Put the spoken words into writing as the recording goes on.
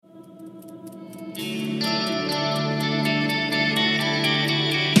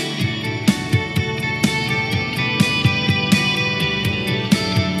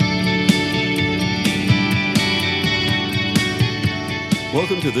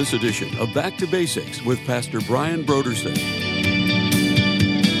Welcome to this edition of Back to Basics with Pastor Brian Brodersen.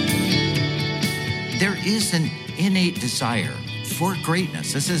 There is an innate desire for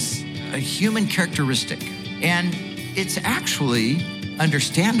greatness. This is a human characteristic. And it's actually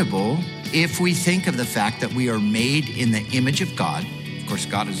understandable if we think of the fact that we are made in the image of God. Of course,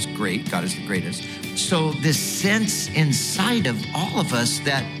 God is great. God is the greatest. So this sense inside of all of us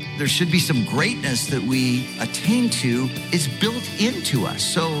that there should be some greatness that we attain to is built into us.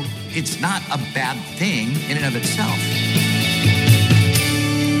 So it's not a bad thing in and of itself.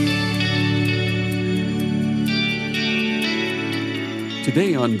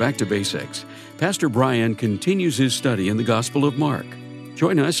 Today on Back to Basics, Pastor Brian continues his study in the Gospel of Mark.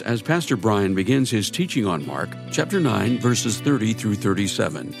 Join us as Pastor Brian begins his teaching on Mark, chapter 9, verses 30 through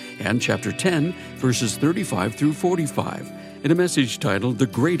 37, and chapter 10, verses 35 through 45, in a message titled, The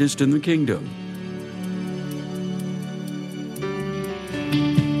Greatest in the Kingdom.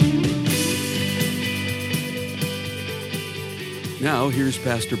 Now, here's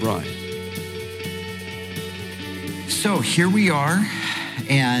Pastor Brian. So here we are,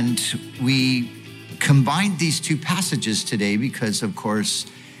 and we combined these two passages today because, of course,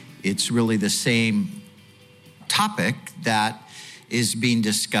 it's really the same topic that is being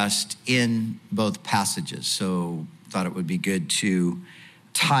discussed in both passages. So thought it would be good to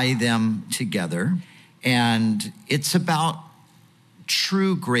tie them together. And it's about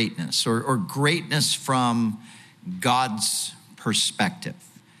true greatness or greatness from God's perspective.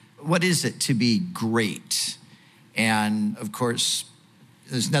 What is it to be great? And of course,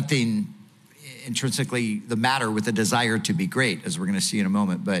 there's nothing intrinsically the matter with the desire to be great, as we're going to see in a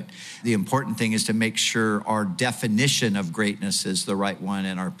moment. But the important thing is to make sure our definition of greatness is the right one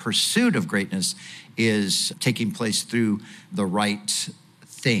and our pursuit of greatness is taking place through the right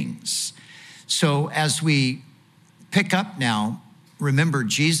things. So as we pick up now, remember,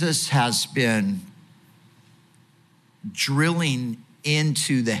 Jesus has been drilling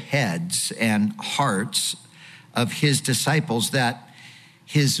into the heads and hearts of his disciples that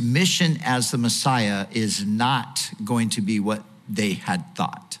his mission as the Messiah is not going to be what they had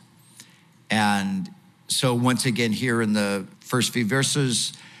thought. And so once again, here in the first few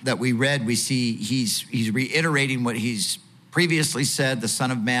verses that we read, we see he's reiterating what he's previously said. The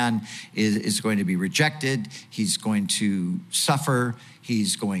Son of Man is going to be rejected. He's going to suffer.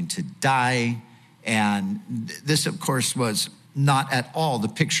 He's going to die. And this, of course, was not at all the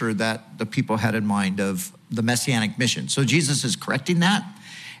picture that the people had in mind of the messianic mission. So Jesus is correcting that,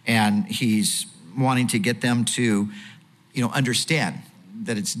 and he's wanting to get them to, understand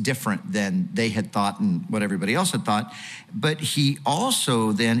that it's different than they had thought and what everybody else had thought. But he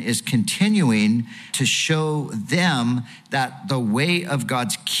also then is continuing to show them that the way of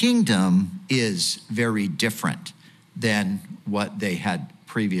God's kingdom is very different than what they had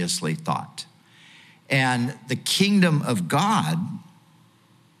previously thought. And the kingdom of God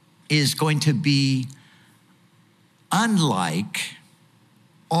is going to be unlike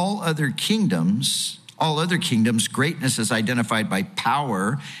all other kingdoms. All other kingdoms, greatness is identified by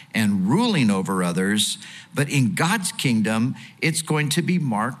power and ruling over others. But in God's kingdom, it's going to be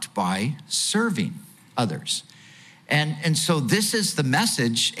marked by serving others. And so this is the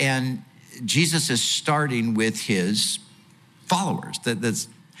message, and Jesus is starting with his followers, this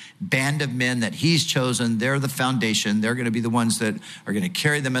band of men that he's chosen. They're the foundation. They're going to be the ones that are going to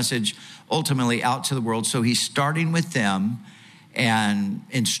carry the message ultimately out to the world. So he's starting with them and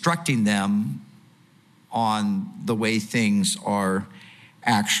instructing them on the way things are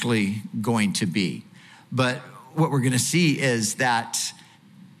actually going to be. But what we're going to see is that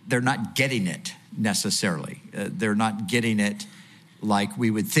they're not getting it necessarily. They're not getting it like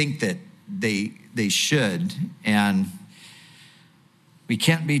we would think that they should. And we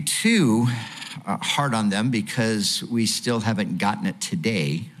can't be too hard on them because we still haven't gotten it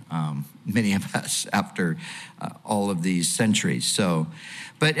today, many of us, after all of these centuries. So,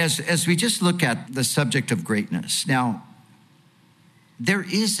 but as we just look at the subject of greatness, now, there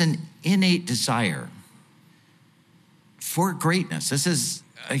is an innate desire for greatness. This is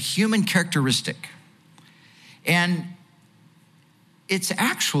a human characteristic. And it's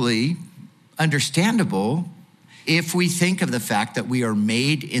actually understandable if we think of the fact that we are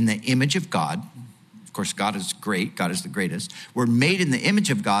made in the image of God. Of course, God is great. God is the greatest. We're made in the image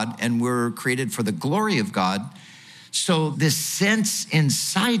of God, and we're created for the glory of God. So this sense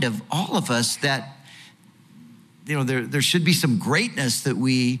inside of all of us that, there should be some greatness that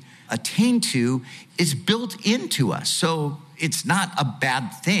we attain to is built into us. So it's not a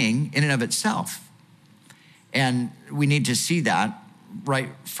bad thing in and of itself. And we need to see that right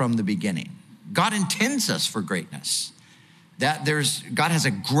from the beginning. God intends us for greatness. That God has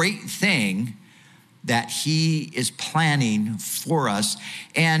a great thing that he is planning for us.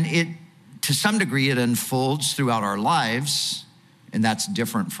 And to some degree, it unfolds throughout our lives, and that's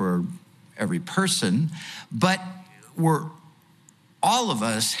different for every person. But we're all of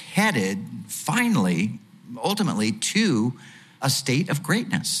us headed finally, ultimately, to a state of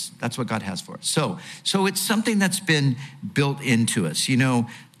greatness. That's what God has for us. So it's something that's been built into us. You know,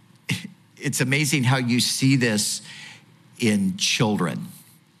 it's amazing how you see this in children.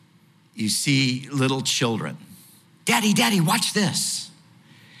 You see little children. Daddy, watch this.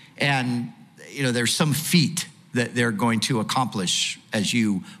 And, you know, there's some feat that they're going to accomplish as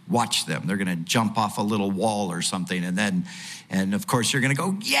you watch them. They're going to jump off a little wall or something. And of course, you're going to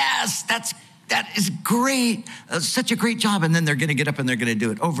go, yes, that is great. Such a great job. And then they're going to get up and they're going to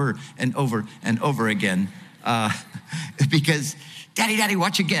do it over and over and over again. Because daddy,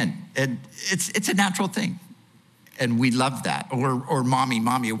 watch again. And it's a natural thing. And we love that. Or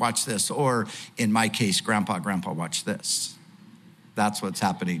mommy, watch this. Or in my case, grandpa, watch this. That's what's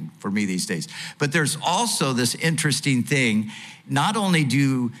happening for me these days. But there's also this interesting thing. Not only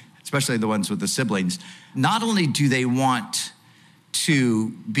do, especially the ones with the siblings, not only do they want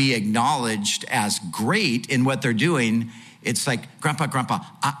to be acknowledged as great in what they're doing, it's like, Grandpa,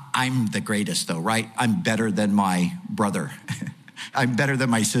 I'm the greatest though, right? I'm better than my brother. I'm better than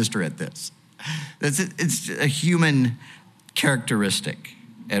my sister at this. It's a human characteristic,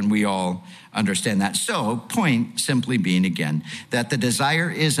 and we all understand that. So, point simply being, again, that the desire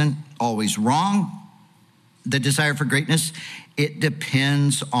isn't always wrong. The desire for greatness, it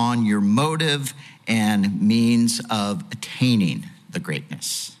depends on your motive and means of attaining the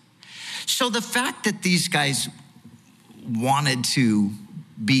greatness. So the fact that these guys wanted to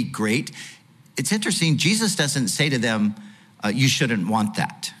be great, it's interesting. Jesus doesn't say to them, you shouldn't want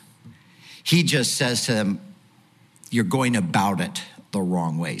that. He just says to them, you're going about it the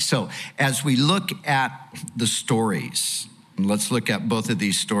wrong way. So as we look at the stories, and let's look at both of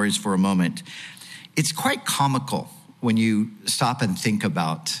these stories for a moment, it's quite comical when you stop and think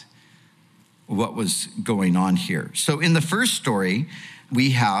about what was going on here. So in the first story,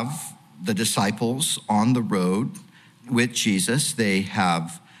 we have the disciples on the road with Jesus.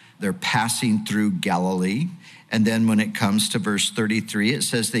 They're passing through Galilee. And then when it comes to verse 33, it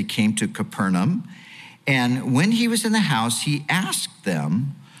says they came to Capernaum. And when he was in the house, he asked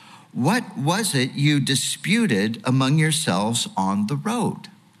them, what was it you disputed among yourselves on the road?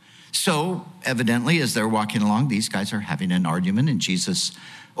 So evidently, as they're walking along, these guys are having an argument, and Jesus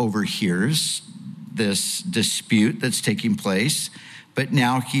overhears this dispute that's taking place. But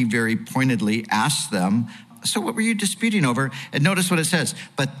now he very pointedly asks them, so what were you disputing over? And notice what it says,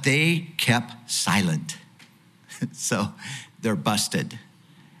 but they kept silent. So they're busted.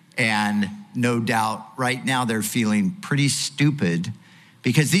 And no doubt right now they're feeling pretty stupid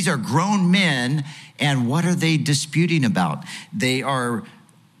because these are grown men. And what are they disputing about? They are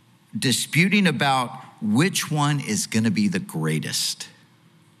disputing about which one is going to be the greatest.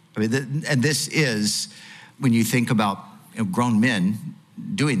 I mean, and this is, when you think about grown men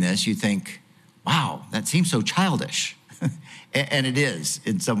doing this, you think, wow, that seems so childish. And it is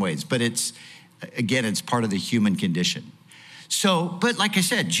in some ways, but it's part of the human condition. So, but like I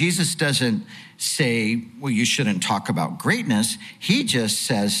said, Jesus doesn't say, well, you shouldn't talk about greatness. He just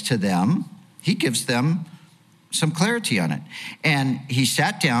says to them, he gives them some clarity on it. And he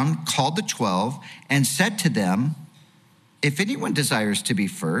sat down, called the 12, and said to them, if anyone desires to be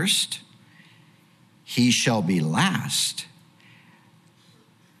first, he shall be last.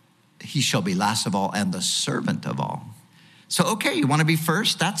 He shall be last of all and the servant of all. So, okay, you want to be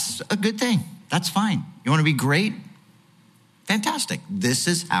first? That's a good thing. That's fine. You want to be great? Fantastic. This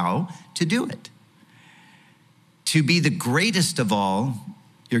is how to do it. To be the greatest of all,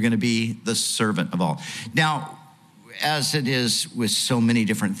 you're going to be the servant of all. Now, as it is with so many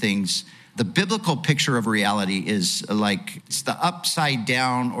different things, the biblical picture of reality is like, it's the upside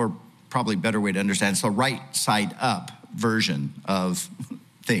down, or probably better way to understand, it's the right side up version of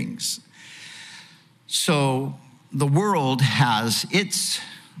things. So the world has its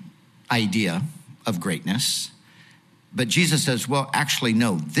idea of greatness, but Jesus says, well, actually,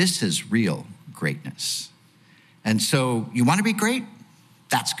 no, this is real greatness. And so you want to be great?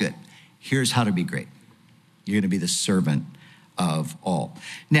 That's good. Here's how to be great. You're going to be the servant of all.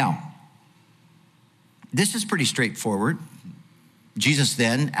 Now, this is pretty straightforward. Jesus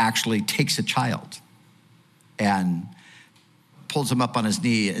then actually takes a child and pulls him up on his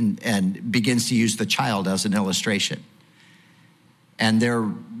knee and begins to use the child as an illustration. And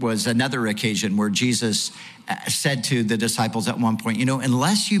there was another occasion where Jesus said to the disciples at one point,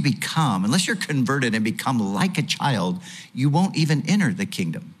 unless you're converted and become like a child, you won't even enter the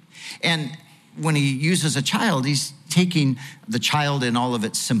kingdom. And when he uses a child, he's taking the child in all of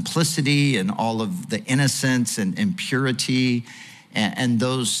its simplicity and all of the innocence and purity and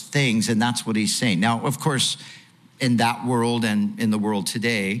those things. And that's what he's saying. Now, of course, in that world and in the world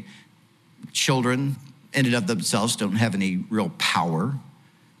today, children in and of themselves don't have any real power.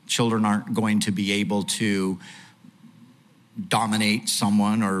 Children aren't going to be able to dominate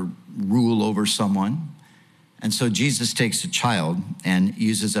someone or rule over someone. And so Jesus takes a child and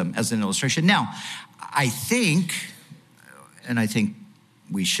uses them as an illustration. Now, I think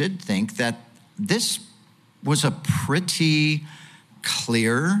we should think that this was a pretty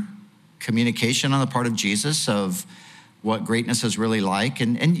clear communication on the part of Jesus of what greatness is really like.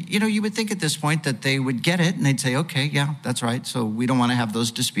 And you would think at this point that they would get it and they'd say, okay, yeah, that's right. So we don't want to have those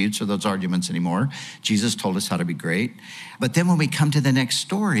disputes or those arguments anymore. Jesus told us how to be great. But then when we come to the next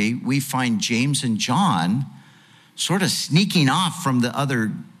story, we find James and John sort of sneaking off from the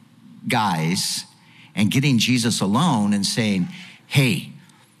other guys and getting Jesus alone and saying, hey,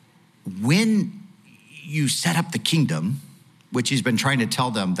 when you set up the kingdom, which he's been trying to tell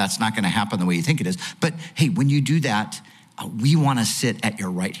them that's not going to happen the way you think it is. But hey, when you do that, we want to sit at your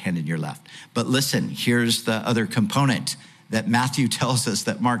right hand and your left. But listen, here's the other component that Matthew tells us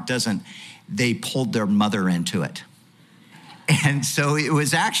that Mark doesn't. They pulled their mother into it. And so it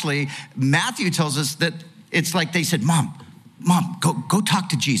was actually, Matthew tells us that it's like they said, Mom, go talk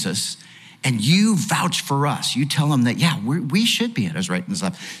to Jesus and you vouch for us. You tell him that, yeah, we should be at his right and his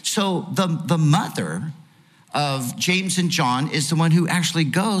left. So the mother of James and John is the one who actually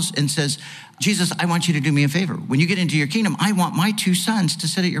goes and says, Jesus, I want you to do me a favor. When you get into your kingdom, I want my two sons to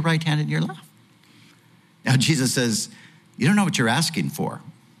sit at your right hand and your left. Now, Jesus says, you don't know what you're asking for.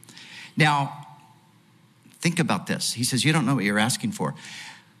 Now, think about this. He says, you don't know what you're asking for.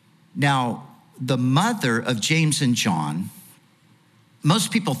 Now, the mother of James and John,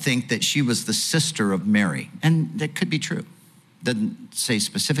 most people think that she was the sister of Mary, and that could be true. Doesn't say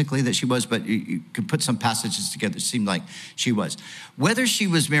specifically that she was, but you could put some passages together. It seemed like she was. Whether she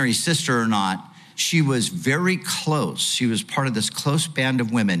was Mary's sister or not, she was very close. She was part of this close band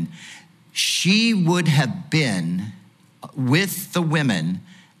of women. She would have been with the women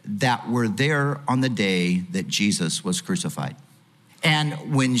that were there on the day that Jesus was crucified.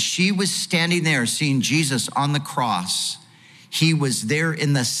 And when she was standing there seeing Jesus on the cross, he was there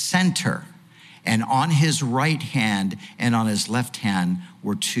in the center. And on his right hand and on his left hand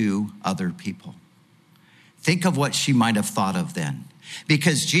were two other people. Think of what she might have thought of then.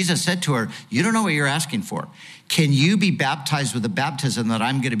 Because Jesus said to her, you don't know what you're asking for. Can you be baptized with the baptism that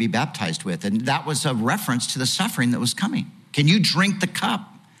I'm going to be baptized with? And that was a reference to the suffering that was coming. Can you drink the cup?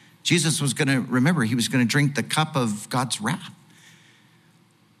 Jesus was going to, remember, he was going to drink the cup of God's wrath.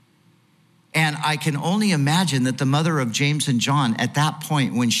 And I can only imagine that the mother of James and John at that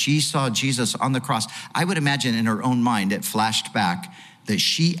point, when she saw Jesus on the cross, I would imagine in her own mind, it flashed back that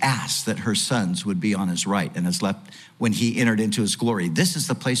she asked that her sons would be on his right and his left when he entered into his glory. This is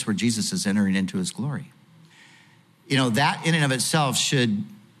the place where Jesus is entering into his glory. That in and of itself should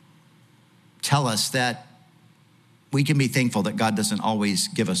tell us that we can be thankful that God doesn't always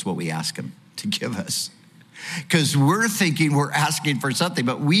give us what we ask him to give us. Because we're thinking we're asking for something,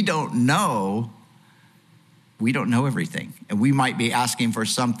 but we don't know everything. And we might be asking for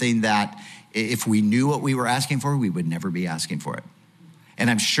something that if we knew what we were asking for, we would never be asking for it. And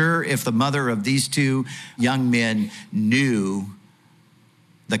I'm sure if the mother of these two young men knew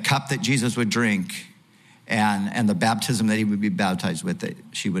the cup that Jesus would drink and the baptism that he would be baptized with, that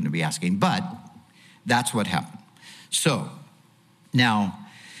she wouldn't be asking. But that's what happened. So now,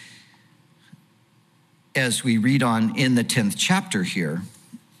 as we read on in the 10th chapter here,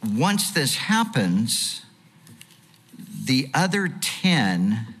 once this happens, the other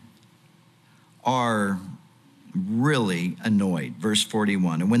 10 are really annoyed. Verse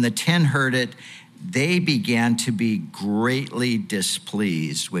 41, and when the 10 heard it, they began to be greatly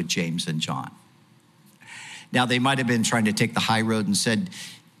displeased with James and John. Now, they might have been trying to take the high road and said,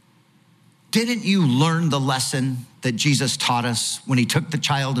 didn't you learn the lesson that Jesus taught us when he took the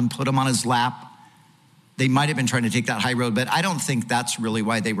child and put him on his lap? They might have been trying to take that high road, but I don't think that's really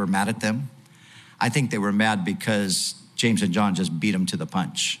why they were mad at them. I think they were mad because James and John just beat them to the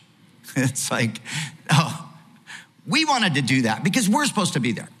punch. It's like, oh, we wanted to do that because we're supposed to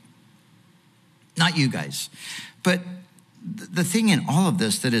be there, not you guys. But the thing in all of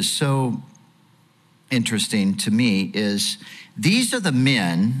this that is so interesting to me is these are the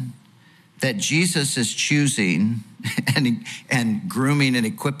men that Jesus is choosing and grooming and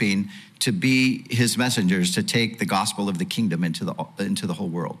equipping to be his messengers to take the gospel of the kingdom into the whole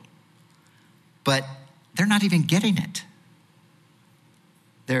world. But they're not even getting it.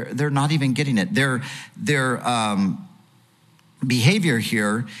 They're not even getting it. Their behavior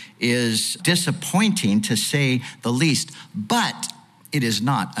here is disappointing, to say the least, but it is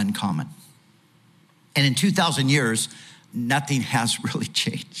not uncommon. And in 2,000 years, nothing has really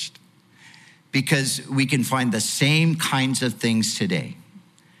changed, because we can find the same kinds of things today.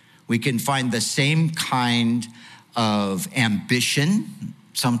 We can find the same kind of ambition,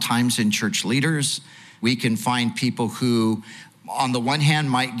 sometimes in church leaders. We can find people who, on the one hand,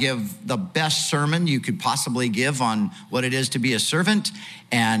 might give the best sermon you could possibly give on what it is to be a servant,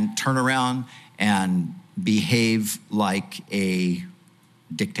 and turn around and behave like a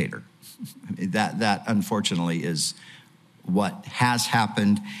dictator. That unfortunately is what has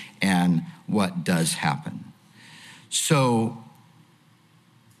happened and what does happen. So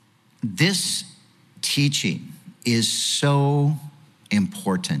this teaching is so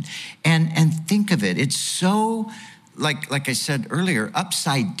important. And think of it, it's so, like I said earlier,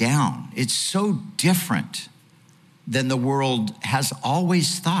 upside down. It's so different than the world has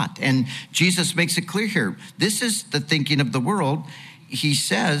always thought. And Jesus makes it clear here. This is the thinking of the world. He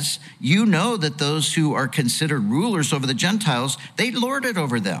says, you know that those who are considered rulers over the Gentiles, they lord it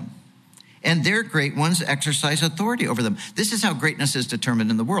over them, and their great ones exercise authority over them. This is how greatness is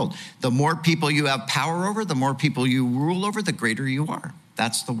determined in the world. The more people you have power over, the more people you rule over, the greater you are.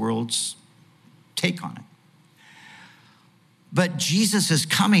 That's the world's take on it. But Jesus is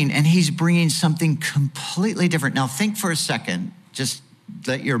coming, and he's bringing something completely different. Now think for a second, just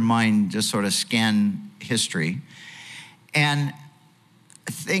let your mind just sort of scan history, and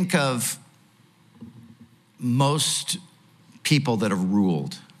think of most people that have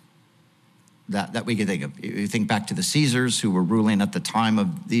ruled that we can think of. You think back to the Caesars who were ruling at the time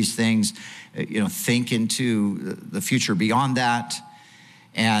of these things. Think into the future beyond that,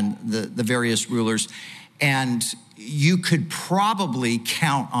 and the various rulers. And you could probably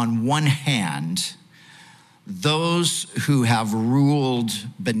count on one hand those who have ruled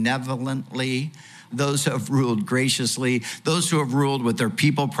benevolently, those who have ruled graciously, those who have ruled with their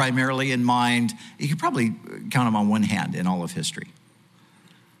people primarily in mind. You could probably count them on one hand in all of history.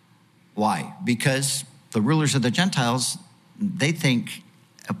 Why? Because the rulers of the Gentiles, they think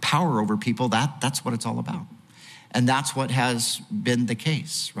a power over people, that's what it's all about. And that's what has been the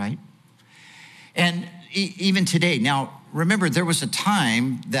case, right? And even today, now remember, there was a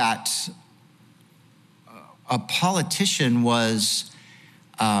time that a politician was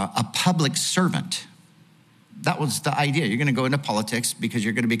a public servant. That was the idea. You're going to go into politics because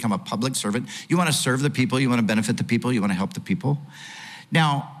you're going to become a public servant. You want to serve the people. You want to benefit the people. You want to help the people.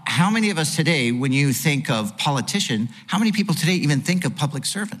 Now, how many of us today, when you think of politician, how many people today even think of public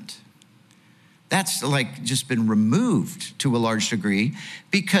servant? That's like just been removed to a large degree,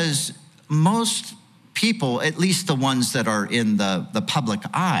 because most people, at least the ones that are in the public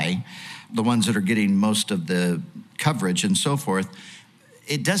eye, the ones that are getting most of the coverage and so forth,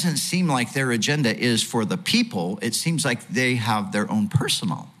 it doesn't seem like their agenda is for the people. It seems like they have their own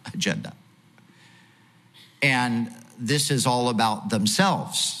personal agenda. And this is all about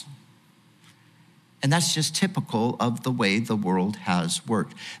themselves. And that's just typical of the way the world has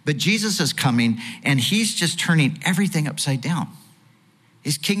worked. But Jesus is coming, and he's just turning everything upside down.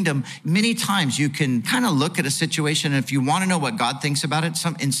 His kingdom, many times you can kind of look at a situation, and if you want to know what God thinks about it,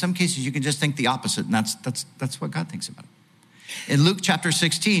 in some cases you can just think the opposite, and that's what God thinks about it. In Luke chapter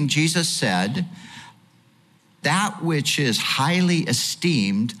 16, Jesus said, that which is highly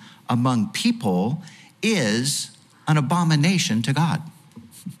esteemed among people is an abomination to God.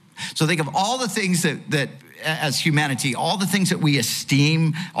 So think of all the things that as humanity, all the things that we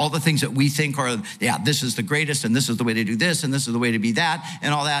esteem, all the things that we think are, this is the greatest, and this is the way to do this, and this is the way to be that,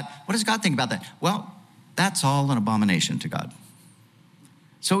 and all that. What does God think about that? Well, that's all an abomination to God.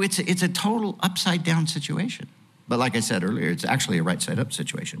 So it's a total upside down situation. But like I said earlier, it's actually a right side up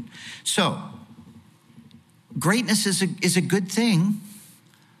situation. So greatness is a good thing,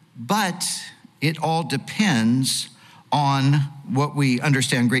 but it all depends on what we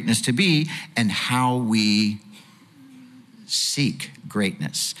understand greatness to be and how we seek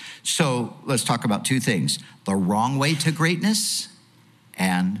greatness. So let's talk about two things: the wrong way to greatness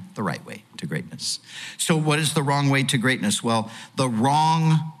and the right way to greatness. So what is the wrong way to greatness? Well, the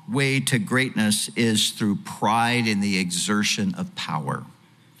wrong way to greatness is through pride in the exertion of power.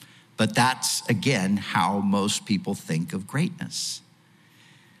 But that's, again, how most people think of greatness.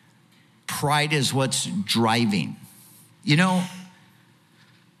 Pride is what's driving.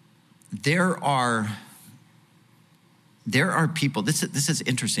 there are people, this is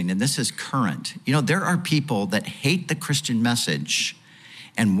interesting, and this is current. There are people that hate the Christian message,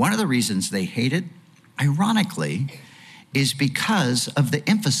 and one of the reasons they hate it, ironically, is because of the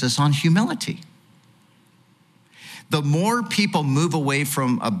emphasis on humility. The more people move away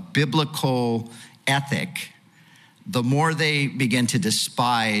from a biblical ethic, the more they begin to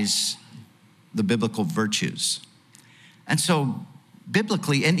despise the biblical virtues. And so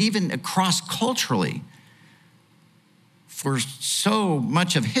biblically, and even cross-culturally, for so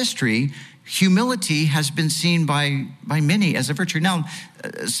much of history, humility has been seen by many as a virtue. Now,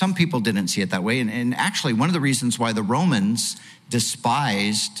 some people didn't see it that way. And actually, one of the reasons why the Romans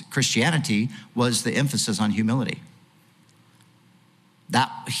despised Christianity was the emphasis on humility. That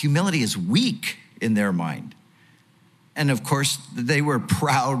humility is weak in their mind. And of course, they were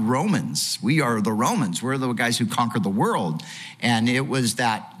proud Romans. We are the Romans. We're the guys who conquered the world. And it was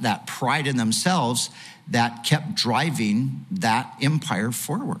that pride in themselves that kept driving that empire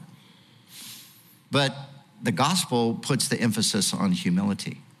forward. But the gospel puts the emphasis on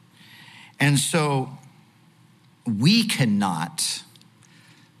humility. And so we cannot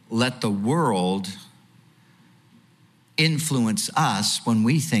let the world influence us when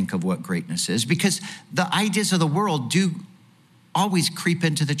we think of what greatness is, because the ideas of the world do always creep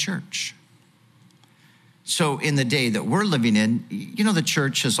into the church. So in the day that we're living in, the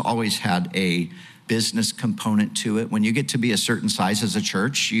church has always had a business component to it. When you get to be a certain size as a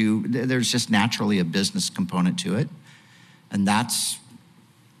church, there's just naturally a business component to it. And that's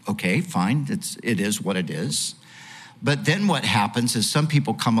okay, fine. It is what it is. But then what happens is some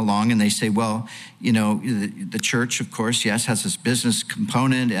people come along and they say, well, the church, of course, yes, has this business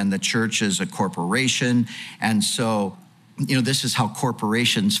component, and the church is a corporation. And so, this is how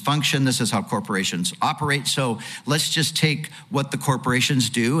corporations function. This is how corporations operate. So let's just take what the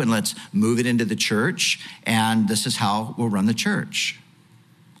corporations do and let's move it into the church. And this is how we'll run the church.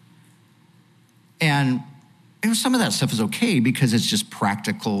 And some of that stuff is okay because it's just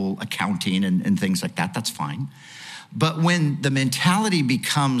practical accounting and things like that. That's fine. But when the mentality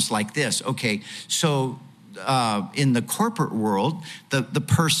becomes like this, okay, so in the corporate world, the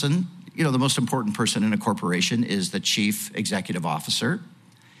person, the most important person in a corporation is the chief executive officer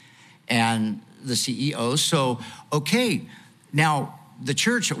and the CEO. So, okay, now the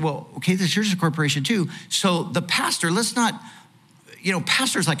church, the church is a corporation too. So the pastor, let's not,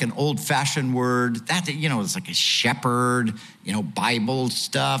 pastor's like an old-fashioned word. That, it's like a shepherd, Bible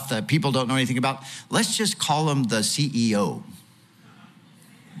stuff that people don't know anything about. Let's just call him the CEO.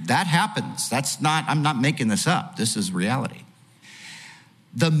 That happens. I'm not making this up. This is reality.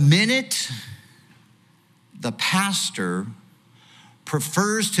 The minute the pastor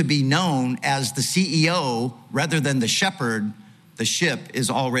prefers to be known as the CEO rather than the shepherd, the ship is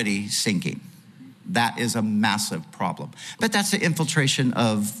already sinking. That is a massive problem. But that's the infiltration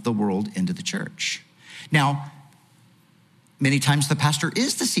of the world into the church. Now, many times the pastor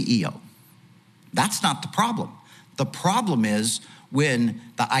is the CEO. That's not the problem. The problem is when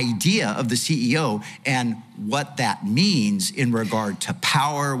the idea of the CEO and what that means in regard to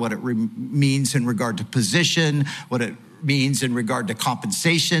power, what it means in regard to position, what it means in regard to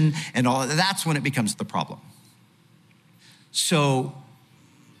compensation, and all that's when it becomes the problem. So,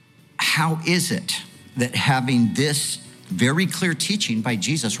 how is it that having this very clear teaching by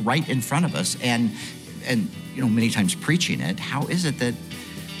Jesus right in front of us and many times preaching it, how is it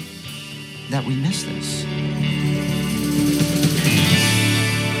that we miss this?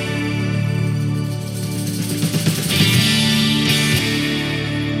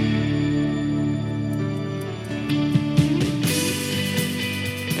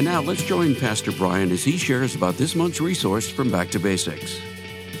 And now let's join Pastor Brian as he shares about this month's resource from Back to Basics.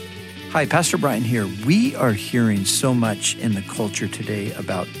 Hi, Pastor Brian here. We are hearing so much in the culture today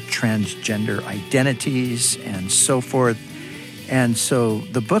about transgender identities and so forth. And so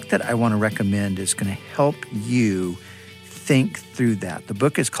the book that I want to recommend is going to help you think through that. The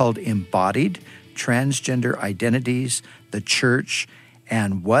book is called Embodied: Transgender Identities, the Church,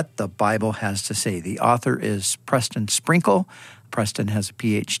 and What the Bible Has to Say. The author is Preston Sprinkle. Preston has a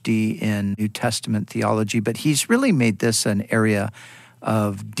PhD in New Testament theology, but he's really made this an area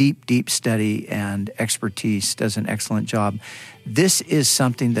of deep study and expertise, does an excellent job. This is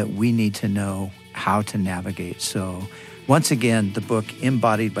something that we need to know how to navigate. So once again, the book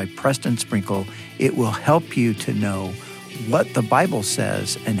Embodied by Preston Sprinkle, it will help you to know what the Bible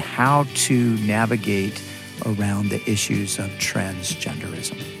says and how to navigate around the issues of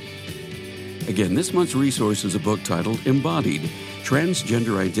transgenderism. Again, this month's resource is a book titled Embodied: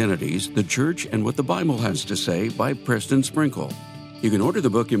 Transgender Identities, the Church, and What the Bible Has to Say by Preston Sprinkle. You can order the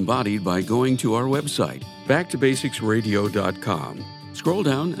book Embodied by going to our website, backtobasicsradio.com. Scroll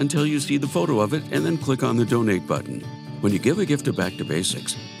down until you see the photo of it and then click on the donate button. When you give a gift to Back to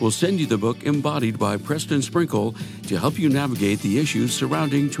Basics, we'll send you the book Embodied by Preston Sprinkle to help you navigate the issues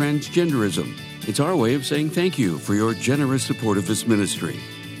surrounding transgenderism. It's our way of saying thank you for your generous support of this ministry.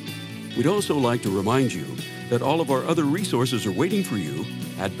 We'd also like to remind you that all of our other resources are waiting for you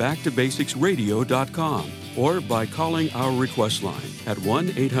at backtobasicsradio.com or by calling our request line at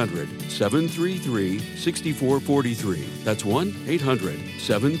 1-800-733-6443. That's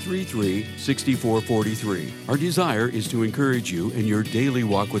 1-800-733-6443. Our desire is to encourage you in your daily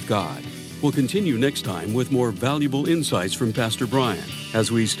walk with God. We'll continue next time with more valuable insights from Pastor Brian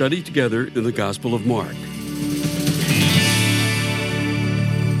as we study together in the Gospel of Mark.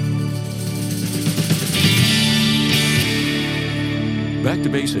 Back to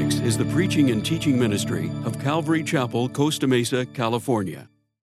Basics is the preaching and teaching ministry of Calvary Chapel, Costa Mesa, California.